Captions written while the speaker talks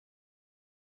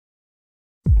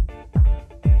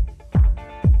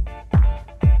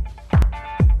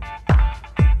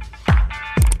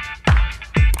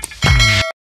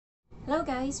Hello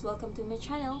guys! Welcome to my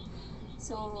channel.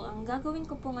 So, ang gagawin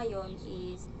ko po ngayon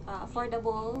is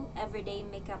affordable everyday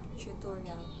makeup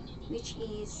tutorial, which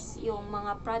is yung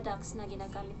mga products na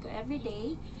ginagamit ko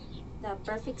everyday. The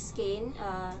Perfect Skin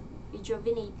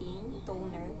Rejuvenating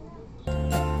Toner.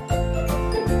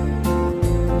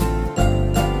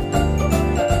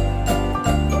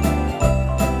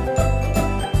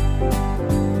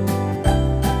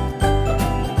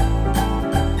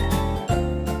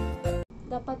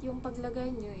 Dapat yung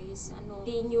paglagay nyo is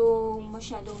hindi nyo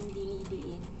masyadong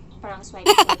dinidiin. Parang swipe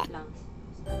lang.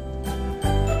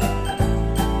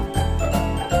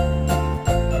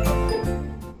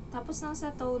 Tapos nang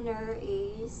sa toner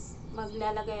is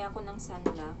maglalagay ako ng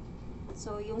sunblock.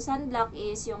 So yung sunblock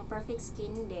is yung Perfect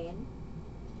Skin din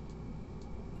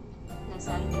na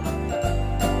sunblock.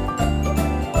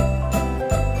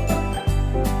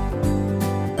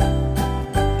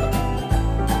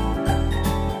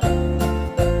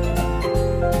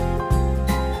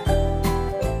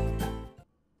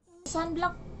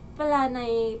 Sunblock pala na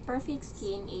Perfect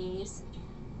Skin is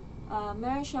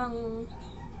meron siyang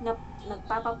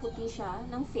nagpapaputi siya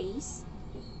ng face.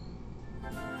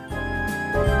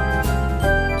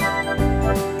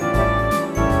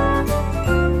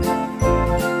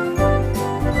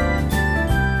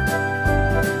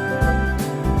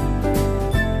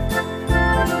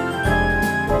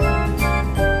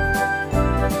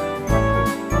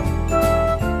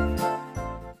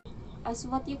 As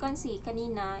what you can see,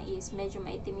 kanina is medyo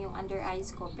maitim yung under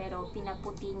eyes ko, pero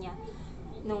pinaputi niya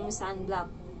nung sunblock.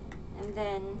 And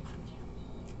then,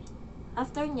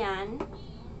 after nyan,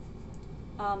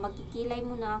 magkikilay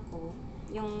muna ako.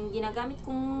 Yung ginagamit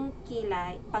kong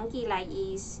pangkilay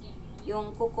is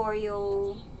yung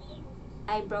Kokoryo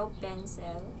eyebrow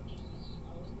pencil.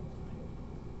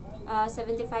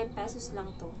 75 pesos lang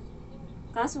to.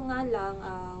 Kaso nga lang,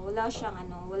 wala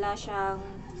siyang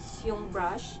yung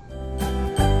brush.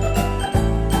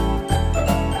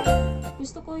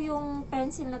 Gusto ko yung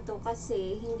pencil na to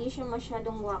kasi hindi siya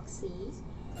masyadong waxy.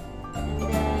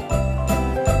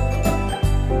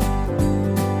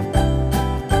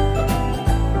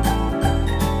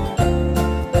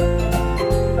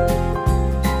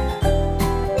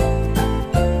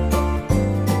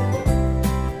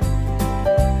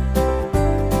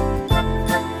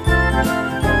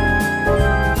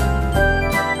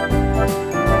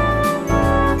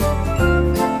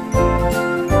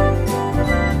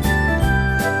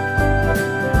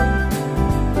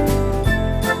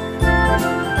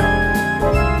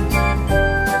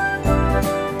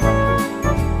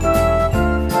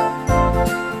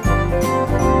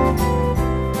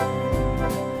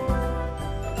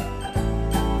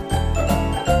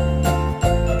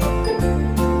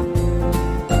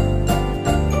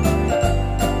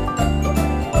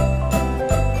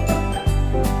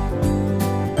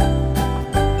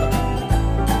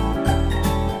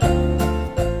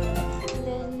 And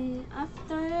then,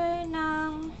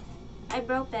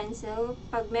 eyebrow pencil,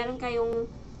 pag meron kayong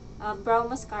brow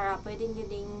mascara, pwede nyo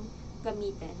ding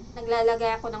gamitin.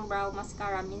 Naglalagay ako ng brow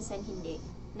mascara, minsan hindi.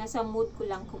 Nasa mood ko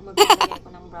lang kung maglalagay ako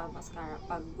ng brow mascara.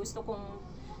 Pag gusto kong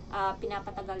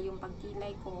pinapatagal yung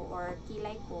pagkilay ko or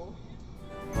kilay ko.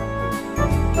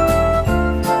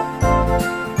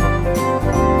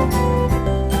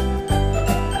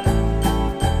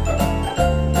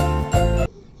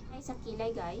 Ay, sa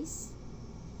kilay guys.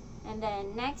 And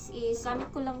then, next is,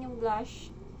 gamit ko lang yung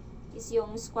blush, is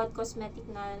yung Squad Cosmetic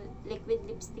na liquid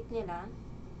lipstick nila.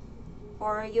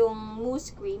 Or yung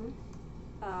mousse cream.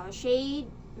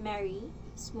 Shade Mary.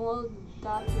 Small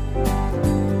dot.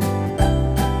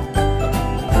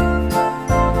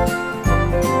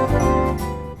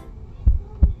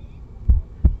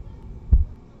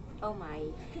 Oh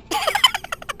my.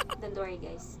 Don't worry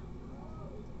guys.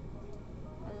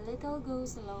 A little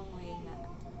goes a long way nga.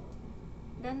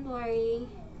 Don't worry,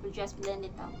 we'll just blend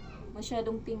it out.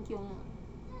 Masyadong pink yung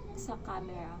sa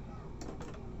camera.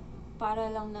 Para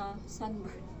lang na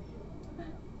sunburn.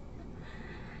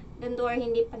 Don't worry,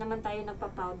 hindi pa naman tayo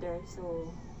nagpa-powder. So,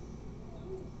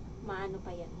 maano pa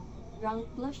yan. Rank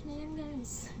blush na yan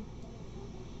guys.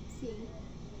 See?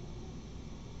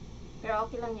 Pero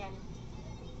okay lang yan.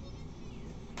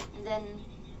 And then,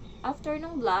 after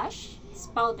ng blush, is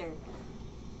powder.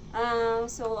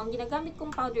 So, ang ginagamit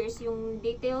kong powder is yung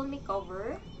Detail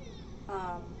Makeover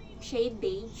shade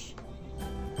beige.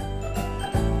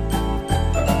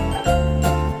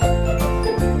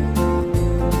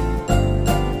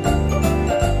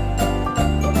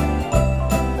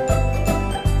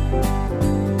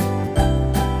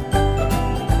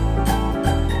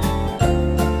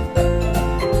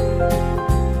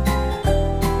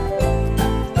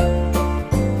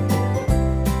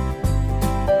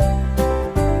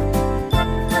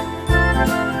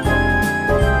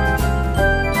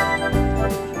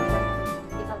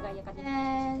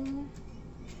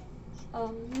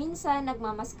 minsan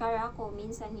nagmamaskara ako,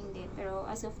 minsan hindi. Pero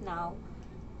as of now,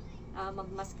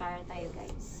 magmaskara tayo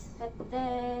guys. But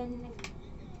then,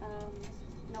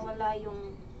 nawala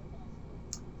yung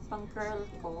pang curl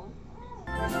ko.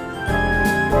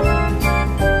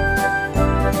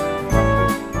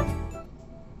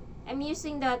 I'm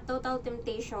using the Total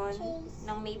Temptation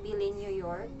ng Maybelline New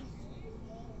York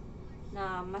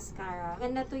na mascara.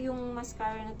 Ganda to yung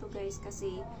mascara na to guys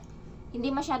kasi hindi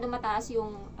masyado mataas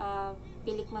yung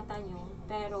pilik mata nyo,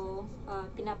 pero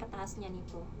pinapataas niya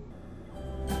nito.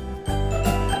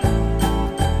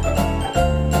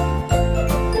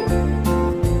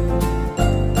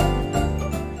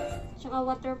 Tsaka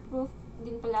waterproof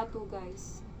din pala to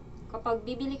guys. Kapag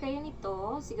bibili kayo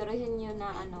nito, siguraduhin nyo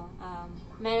na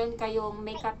meron kayong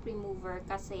makeup remover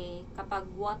kasi kapag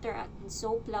water at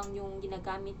soap lang yung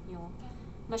ginagamit nyo,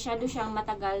 masyado siyang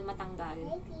matagal matanggal.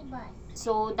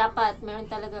 So, dapat meron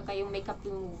talaga kayong makeup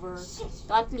remover.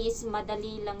 So, at least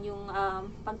madali lang yung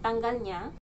pagtanggal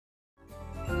niya.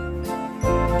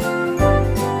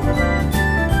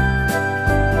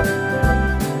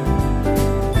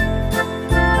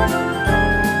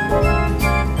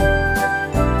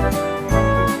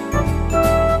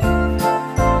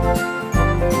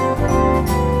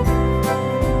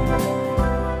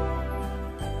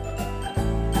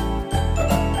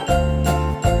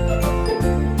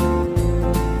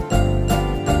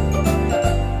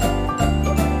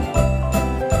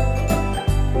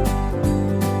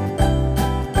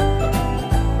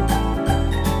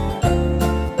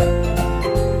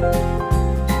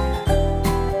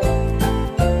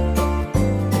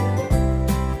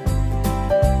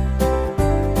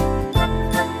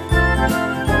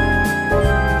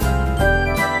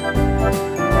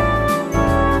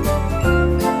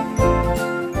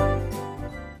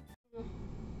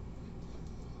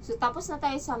 So, tapos na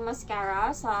tayo sa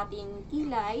mascara, sa ating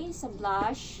kilay, sa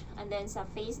blush, and then sa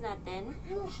face natin.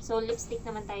 So, lipstick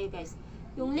naman tayo guys.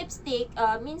 Yung lipstick,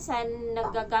 minsan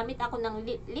nagagamit ako ng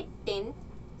lip tint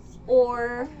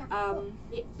or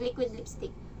liquid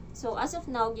lipstick. So, as of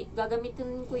now,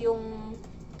 gagamitin ko yung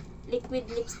liquid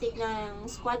lipstick ng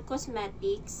Squad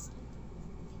Cosmetics,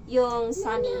 yung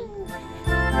Sunny.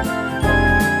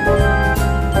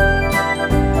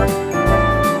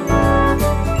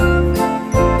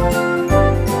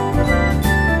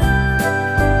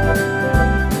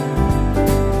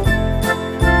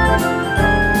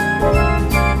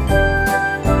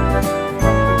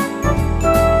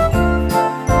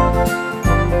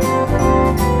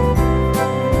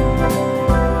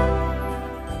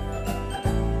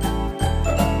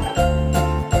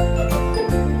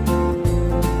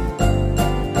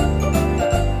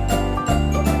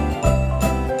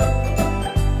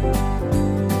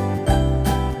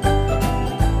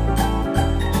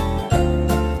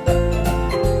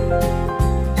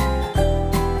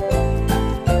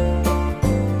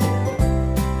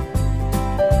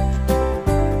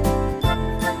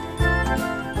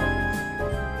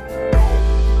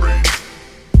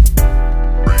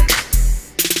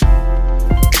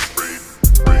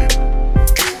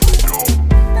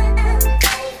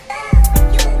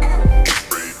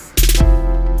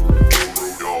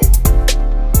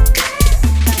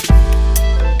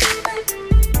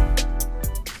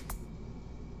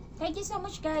 Thank you so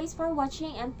much guys for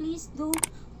watching, and please do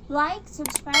like,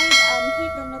 subscribe, and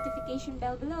hit the notification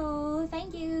bell below.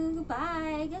 Thank you.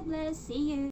 Goodbye. God bless. See you.